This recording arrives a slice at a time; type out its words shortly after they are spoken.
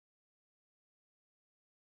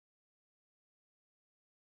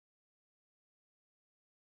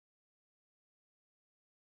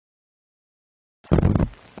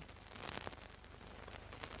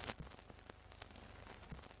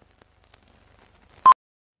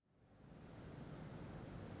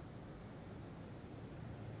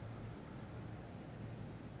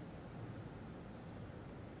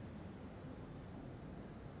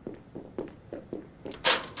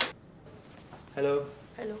Hello.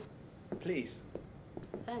 Hello. Please.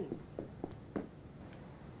 Thanks.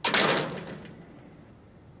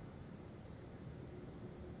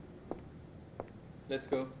 Let's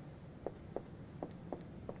go.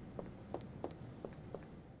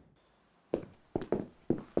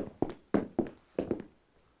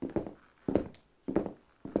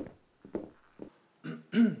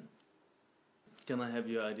 Can I have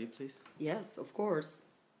your ID, please? Yes, of course.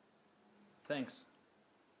 Thanks.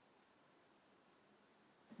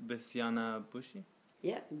 Besiana Bushi?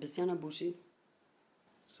 Yeah, Besiana Bushi.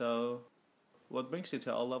 So, what brings you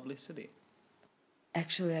to our lovely city?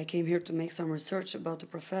 Actually, I came here to make some research about the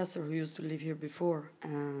professor who used to live here before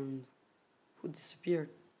and who disappeared.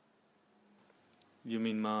 You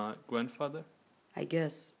mean my grandfather? I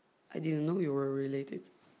guess. I didn't know you were related.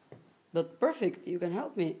 But perfect, you can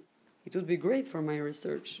help me. It would be great for my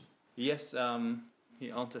research. Yes,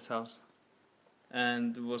 he owned his house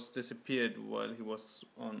and was disappeared while he was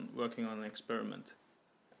working on an experiment.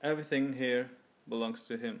 Everything here belongs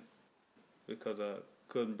to him because I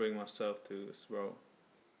couldn't bring myself to throw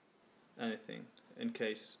anything in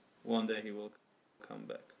case one day he will come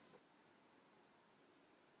back.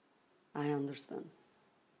 I understand.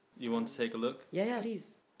 You want to take a look? Yeah,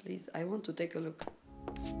 please. Please, I want to take a look.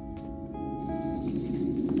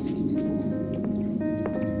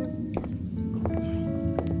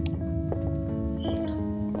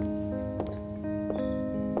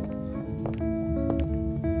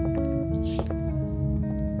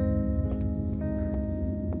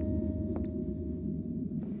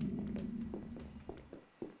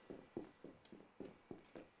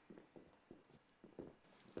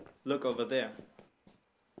 Look over there.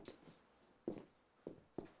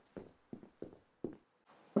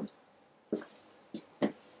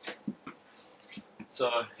 So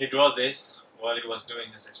he drew this while he was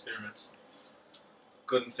doing his experiments.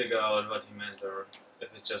 Couldn't figure out what he meant or if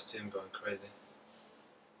it's just him going crazy.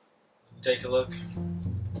 Take a look.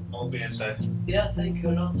 I'll be inside. Yeah, thank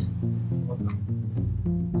you a lot. Welcome.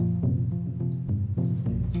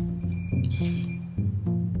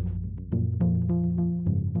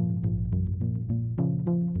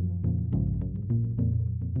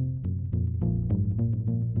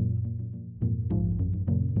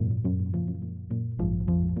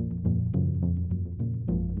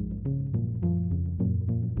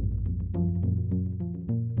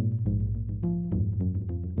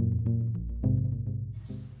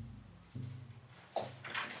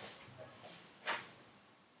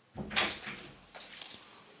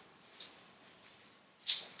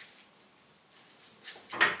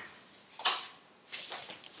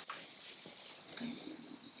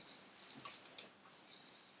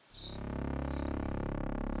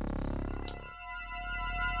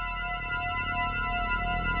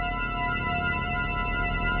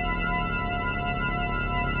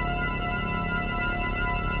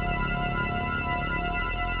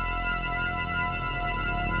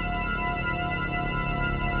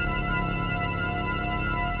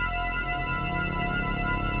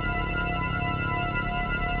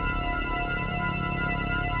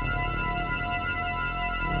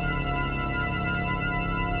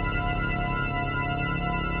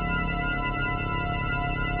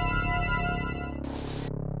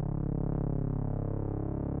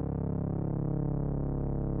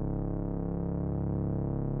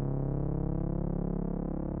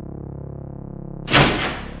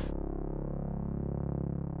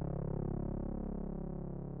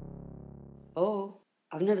 Oh,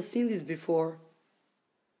 I've never seen this before.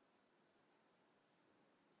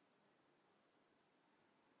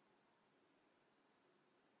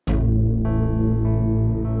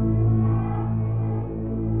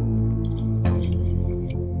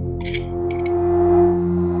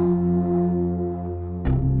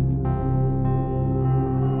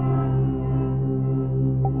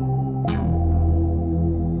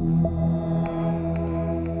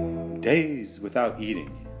 Days without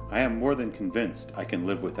eating. I am more than convinced I can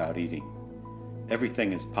live without eating.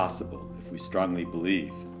 Everything is possible if we strongly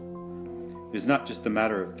believe. It is not just a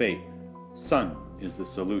matter of fate. Sun is the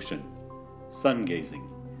solution. Sun gazing.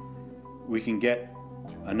 We can get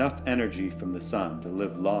enough energy from the sun to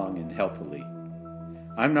live long and healthily.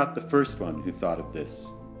 I'm not the first one who thought of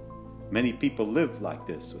this. Many people live like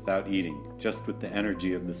this without eating, just with the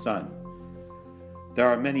energy of the sun. There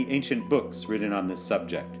are many ancient books written on this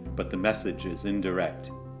subject, but the message is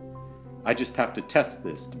indirect. I just have to test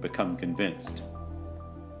this to become convinced.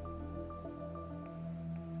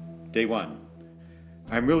 Day 1.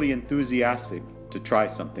 I'm really enthusiastic to try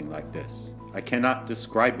something like this. I cannot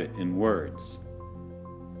describe it in words.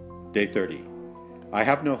 Day 30. I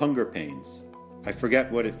have no hunger pains. I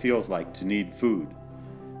forget what it feels like to need food.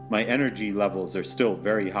 My energy levels are still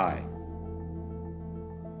very high.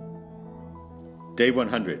 Day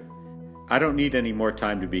 100. I don't need any more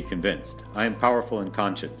time to be convinced. I am powerful in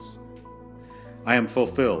conscience. I am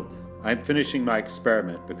fulfilled. I am finishing my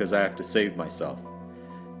experiment because I have to save myself.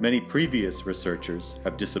 Many previous researchers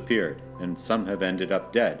have disappeared, and some have ended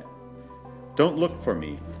up dead. Don't look for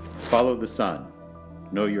me. Follow the sun.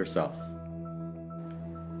 Know yourself.